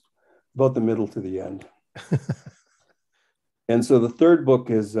first, about the middle to the end. And so the third book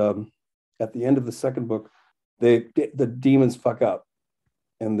is at the end of the second book, the demons fuck up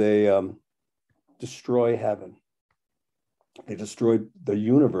and they destroy heaven. They destroyed the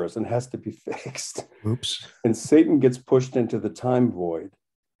universe and has to be fixed. Oops. And Satan gets pushed into the time void.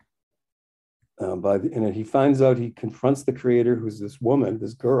 And he finds out, he confronts the creator, who's this woman,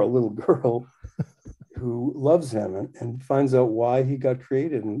 little girl, who loves him, and finds out why he got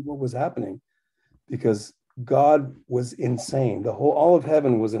created and what was happening. Because God was insane. All of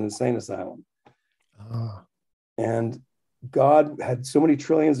heaven was an insane asylum. And God had so many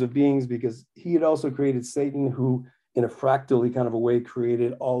trillions of beings because he had also created Satan, who in a fractally kind of a way,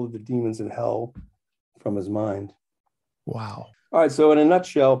 created all of the demons in hell from his mind. Wow. All right. So in a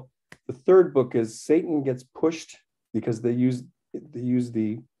nutshell, the third book is Satan gets pushed because they use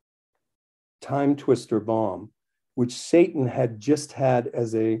the time twister bomb, which Satan had just had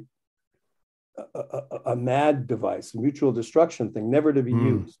as a mad device, a mutual destruction thing, never to be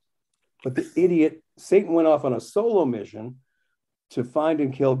used. But the idiot, Satan went off on a solo mission to find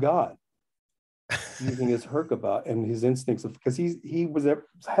and kill God using his Herkabah and his instincts of, because he was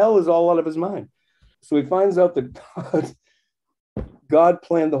hell is all out of his mind. So he finds out that God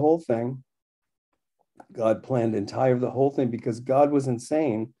planned the whole thing. God planned the whole thing because God was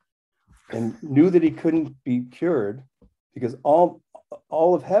insane and knew that he couldn't be cured, because all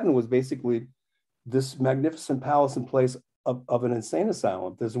of heaven was basically this magnificent palace and place of an insane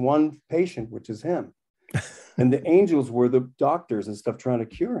asylum. There's one patient, which is him. And the angels were the doctors and stuff trying to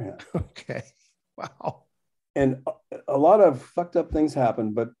cure him. Okay. Wow. And a lot of fucked up things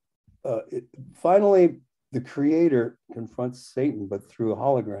happen, but finally the creator confronts Satan, but through a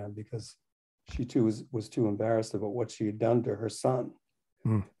hologram, because she too was too embarrassed about what she had done to her son.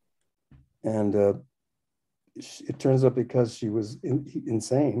 And it turns out because she was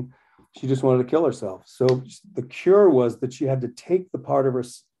insane, she just wanted to kill herself. So the cure was that she had to take the part of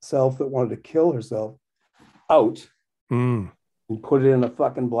herself that wanted to kill herself out and put it in a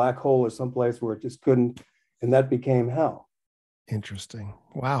fucking black hole or someplace where it just couldn't, and that became hell. Interesting.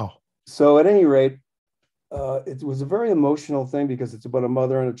 Wow. So at any rate, it was a very emotional thing because it's about a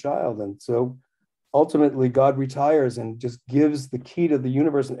mother and a child. And so ultimately God retires and just gives the key to the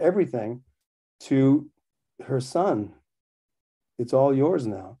universe and everything to her son. It's all yours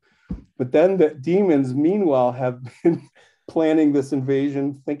now. But then the demons, meanwhile, have been planning this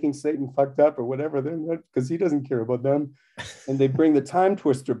invasion, thinking Satan fucked up or whatever, because he doesn't care about them. And they bring the time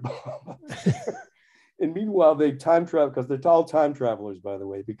twister bomb up there. And meanwhile, they time travel, because they're all time travelers, by the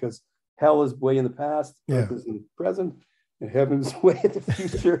way, because hell is way in the past, earth is in the present, and heaven's way in the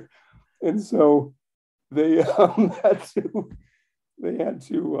future. And so they had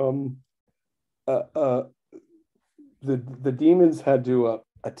to the demons had to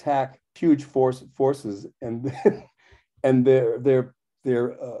attack huge forces, and they're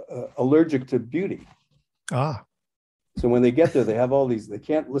allergic to beauty. So when they get there, they have all these, they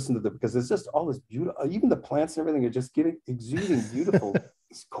can't listen to them because there's just all this beauty. Even the plants and everything are just exuding beautiful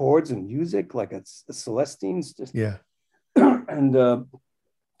chords and music, like it's the Celestines. Just and the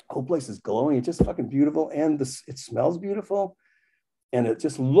whole place is glowing. It's just fucking beautiful, and it smells beautiful, and it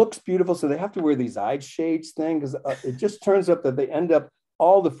just looks beautiful. So they have to wear these eye shades thing, because it just turns up that they end up,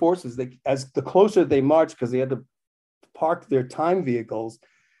 all the forces, as the closer they march, because they had to park their time vehicles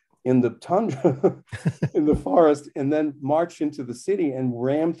in the tundra in the forest, and then march into the city and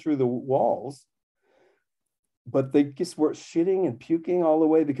ram through the walls. But they just were shitting and puking all the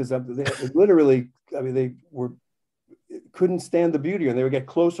way, because they literally, I mean, they couldn't stand the beauty, and they would get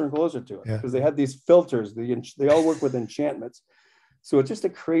closer and closer to it because they had these filters. They all work with enchantments. So it's just a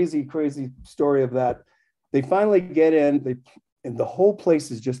crazy, crazy story of that. They finally get in, and the whole place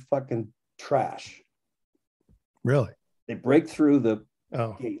is just fucking trash. Really? They break through the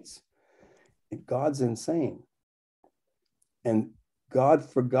gates. And God's insane. And God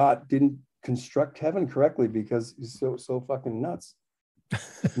didn't construct heaven correctly because he's so fucking nuts.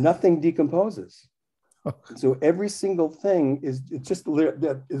 Nothing decomposes. So every single thing it's just,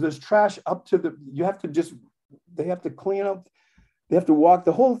 there's trash up to they have to clean up, they have to walk,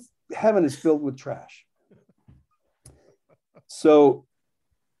 the whole heaven is filled with trash. So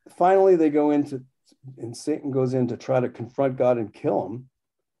finally they go into, and Satan goes in to try to confront God and kill him.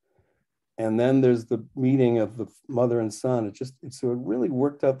 And then there's the meeting of the mother and son. So it really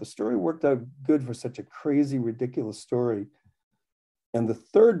worked out. The story worked out good for such a crazy, ridiculous story. And the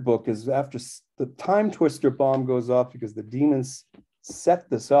third book is after the time twister bomb goes off, because the demons set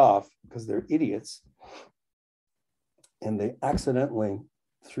this off because they're idiots. And they accidentally,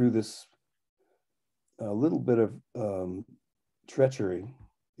 through this little bit of treachery,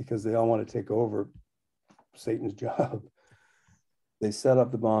 because they all want to take over Satan's job, they set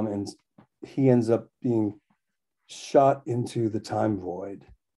up the bomb, and he ends up being shot into the time void.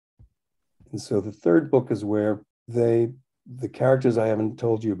 And so the third book is where the characters I haven't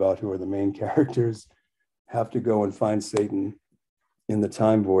told you about, who are the main characters, have to go and find Satan in the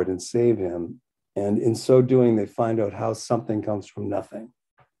time void and save him. And in so doing, they find out how something comes from nothing.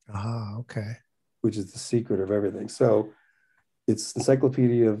 Okay. Which is the secret of everything. So it's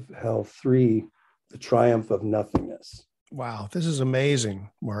Encyclopedia of Hell III, The Triumph of Nothingness. Wow, this is amazing,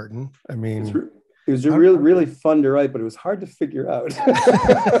 Martin. I mean, it was really fun to write, but it was hard to figure out.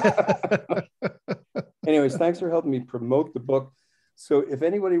 Anyways, thanks for helping me promote the book. So if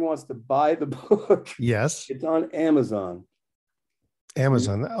anybody wants to buy the book, Yes. it's on Amazon.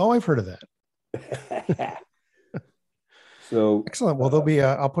 Amazon. Oh, I've heard of that. So Excellent. Well, there'll be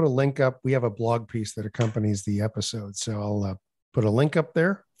I'll put a link up. We have a blog piece that accompanies the episode. So I'll put a link up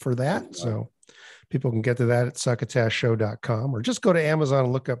there for that. So people can get to that at succotashshow.com, or just go to Amazon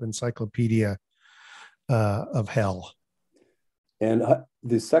and look up Encyclopedia of Hell. And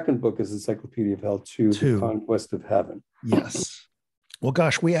the second book is Encyclopedia of Hell II, The Conquest of Heaven. Yes. Well,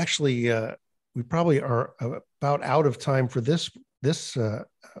 gosh, we actually, we probably are about out of time for this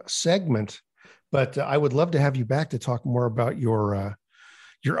segment, but I would love to have you back to talk more about your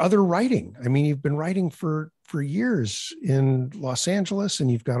other writing. I mean, you've been writing for years in Los Angeles,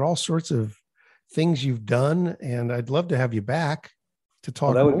 and you've got all sorts of things you've done, and I'd love to have you back to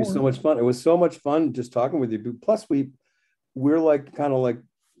talk. That would be so much fun. It was so much fun just talking with you. Plus, we're like kind of like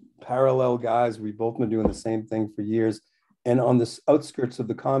parallel guys. We've both been doing the same thing for years, and on the outskirts of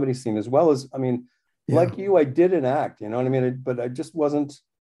the comedy scene, as well as, I mean, like you, I did an act, you know what I mean? But I just wasn't.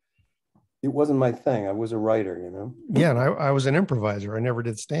 It wasn't my thing. I was a writer, you know? Yeah. And I was an improviser. I never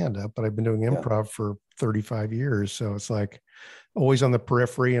did stand up, but I've been doing improv for 35 years. So it's like always on the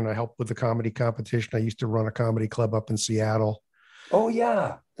periphery. And I helped with the comedy competition. I used to run a comedy club up in Seattle. Oh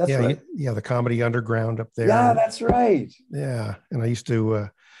yeah. That's right. Yeah. The Comedy Underground up there. Yeah, that's right. Yeah. And I used to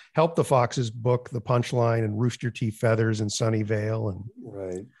help the Foxes book The Punchline and Rooster Teeth Feathers in Sunnyvale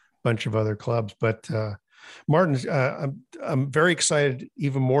and a bunch of other clubs. But, Martin, I'm very excited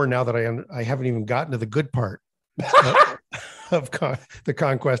even more now that I haven't even gotten to the good part of the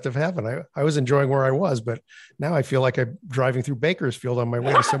Conquest of Heaven. I was enjoying where I was, but now I feel like I'm driving through Bakersfield on my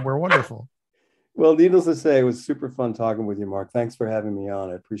way to somewhere wonderful. Well, needless to say, it was super fun talking with you, Mark. Thanks for having me on.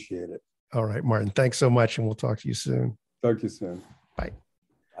 I appreciate it. All right, Martin. Thanks so much, and we'll talk to you soon. Talk to you soon. Bye.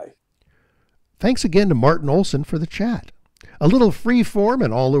 Bye. Thanks again to Martin Olson for the chat. A little free form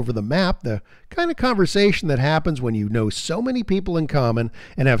and all over the map, the kind of conversation that happens when you know so many people in common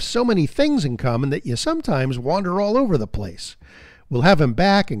and have so many things in common that you sometimes wander all over the place. We'll have him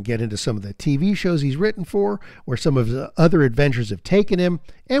back and get into some of the TV shows he's written for, where some of the other adventures have taken him,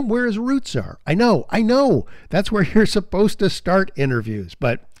 and where his roots are. I know, that's where you're supposed to start interviews,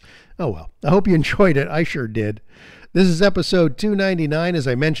 but oh well, I hope you enjoyed it. I sure did. This is episode 299, as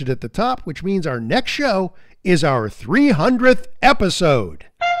I mentioned at the top, which means our next show is our 300th episode.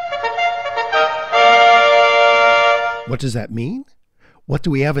 What does that mean? What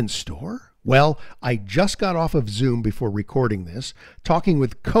do we have in store? Well, I just got off of Zoom before recording this, talking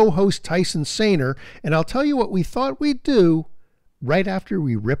with co-host Tyson Sainer, and I'll tell you what we thought we'd do right after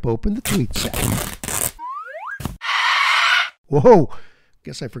we rip open the tweet sack. Whoa!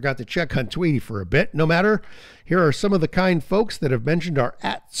 Guess I forgot to check on Tweety for a bit. No matter, here are some of the kind folks that have mentioned our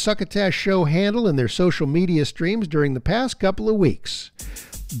 @Succotash Show handle in their social media streams during the past couple of weeks.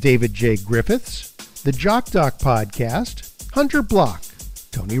 David J. Griffiths, the Jock Doc Podcast, Hunter Block,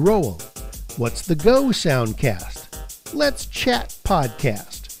 Tony Rowell, What's the Go Soundcast, Let's Chat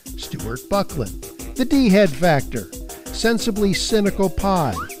Podcast, Stuart Buckland, The D-Head Factor, Sensibly Cynical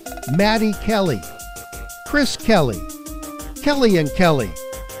Pod, Maddie Kelly, Chris Kelly, Kelly and Kelly.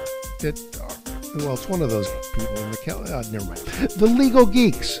 Well, it's one of those people in the Kelly. Never mind. The Legal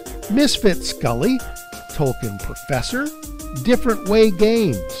Geeks, Misfit Scully, Tolkien Professor, Different Way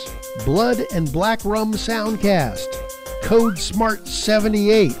Games, Blood and Black Rum Soundcast, Code Smart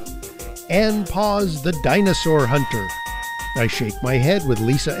 78, and Pause the Dinosaur Hunter. I shake my head with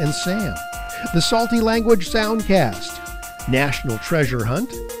Lisa and Sam. The Salty Language Soundcast, National Treasure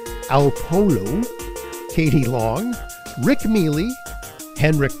Hunt, Al Polo, Katie Long, Rick Mealy,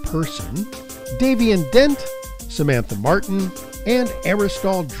 Henrik Persson, Davian Dent, Samantha Martin, and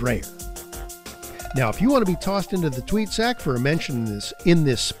Aristol Dreyer. Now, if you want to be tossed into the tweet sack for a mention in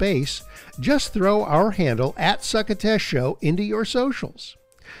this space, just throw our handle @Succotash Show into your socials.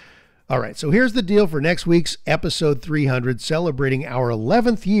 All right, so here's the deal for next week's episode 300, celebrating our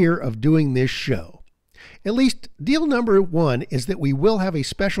 11th year of doing this show. At least deal number one is that we will have a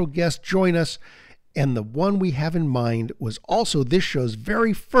special guest join us, and the one we have in mind was also this show's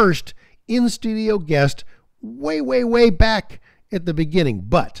very first in-studio guest way back at the beginning.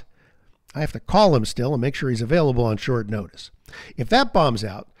 But I have to call him still and make sure he's available on short notice. If that bombs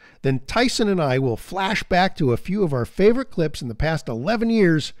out, then Tyson and I will flash back to a few of our favorite clips in the past 11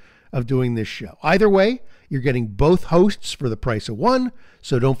 years of doing this show. Either way, you're getting both hosts for the price of one,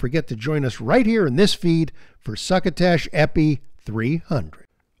 so don't forget to join us right here in this feed for Succotash Epi 300.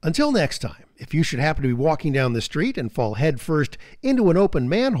 Until next time, if you should happen to be walking down the street and fall headfirst into an open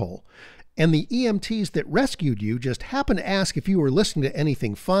manhole, and the EMTs that rescued you just happen to ask if you were listening to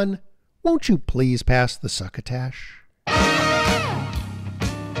anything fun, Won't you please pass the succotash?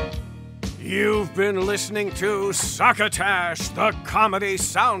 You've been listening to Succotash, the Comedy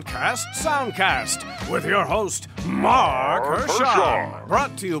Soundcast Soundcast, with your host, Marc Hershon.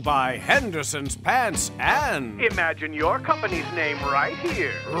 Brought to you by Henderson's Pants and... Imagine your company's name right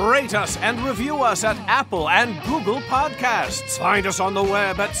here. Rate us and review us at Apple and Google Podcasts. Find us on the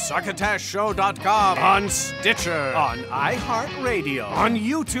web at succotashshow.com, on Stitcher, on iHeartRadio, on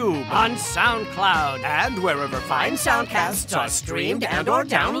YouTube, on SoundCloud, and wherever fine soundcasts are streamed and or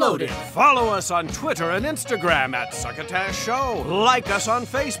downloaded. Follow us on Twitter and Instagram at Succotash Show. Like us on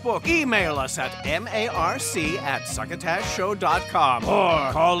Facebook. Email us at marc@succotashshow.com.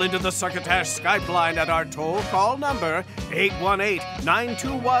 Or call into the Succotash Skype line at our toll-call number,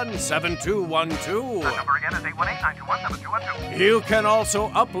 818-921-7212. That number again is 818-921-7212. You can also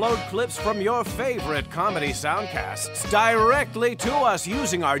upload clips from your favorite comedy soundcasts directly to us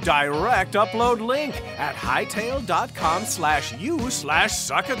using our direct upload link at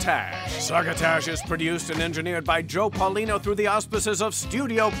hightail.com/u/succotash. Succotash is produced and engineered by Joe Paulino through the auspices of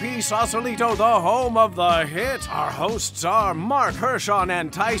Studio P Sausalito, the home of the hit. Our hosts are Marc Hershon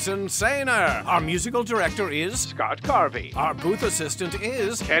and Tyson Sainer. Our musical director is Scott Carvey. Our booth assistant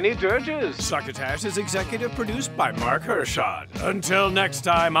is Kenny Durges. Succotash is executive produced by Marc Hershon. Until next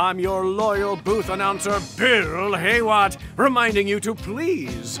time, I'm your loyal booth announcer, Bill Haywatt, reminding you to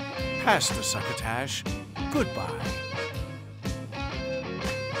please pass the succotash. Goodbye.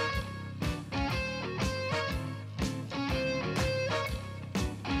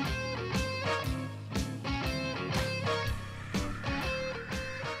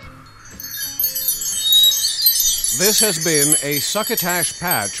 This has been a Succotash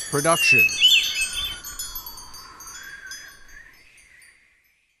Patch production.